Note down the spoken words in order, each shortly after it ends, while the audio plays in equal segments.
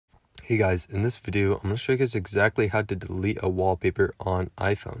Hey guys, in this video, I'm going to show you guys exactly how to delete a wallpaper on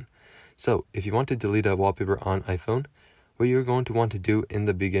iPhone. So, if you want to delete a wallpaper on iPhone, what you're going to want to do in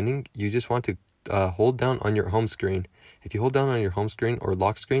the beginning, you just want to hold down on your home screen. If you hold down on your home screen or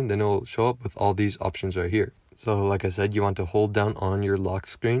lock screen, then it will show up with all these options right here. So, like I said, you want to hold down on your lock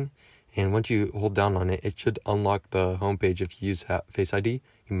screen, and once you hold down on it, it should unlock the home page if you use Face ID.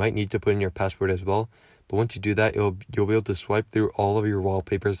 You might need to put in your password as well. But once you do that, you'll be able to swipe through all of your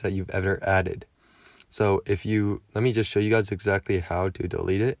wallpapers that you've ever added. So let me just show you guys exactly how to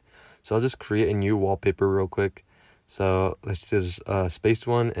delete it. So I'll just create a new wallpaper real quick. So let's just space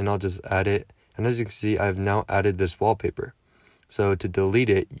one and I'll just add it. And as you can see, I've now added this wallpaper. So to delete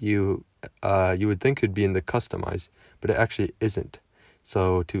it, you would think it'd be in the customize, but it actually isn't.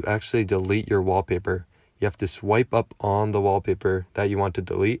 So to actually delete your wallpaper, you have to swipe up on the wallpaper that you want to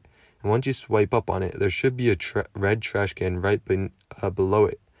delete. And once you swipe up on it, there should be a red trash can right below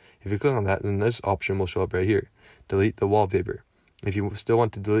it. If you click on that, then this option will show up right here. Delete the wallpaper. If you still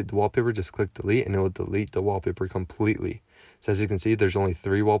want to delete the wallpaper, just click delete and it will delete the wallpaper completely. So as you can see, there's only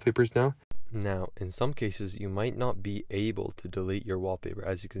 3 wallpapers now. Now, in some cases, you might not be able to delete your wallpaper,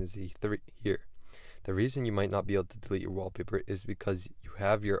 as you can see here. The reason you might not be able to delete your wallpaper is because you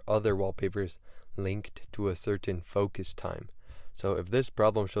have your other wallpapers linked to a certain focus time. So if this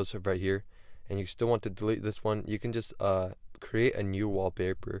problem shows up right here and you still want to delete this one, you can just create a new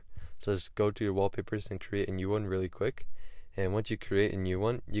wallpaper. So just go to your wallpapers and create a new one really quick. And once you create a new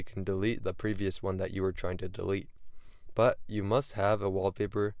one, you can delete the previous one that you were trying to delete. But you must have a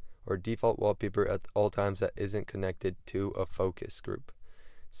wallpaper or default wallpaper at all times that isn't connected to a focus group.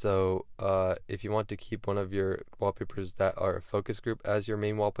 So if you want to keep one of your wallpapers that are a focus group as your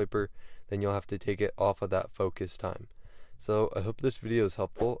main wallpaper, then you'll have to take it off of that focus time. So I hope this video is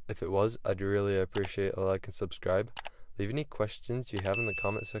helpful. If it was, I'd really appreciate a like and subscribe. Leave any questions you have in the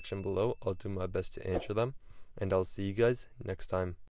comment section below. I'll do my best to answer them. And I'll see you guys next time.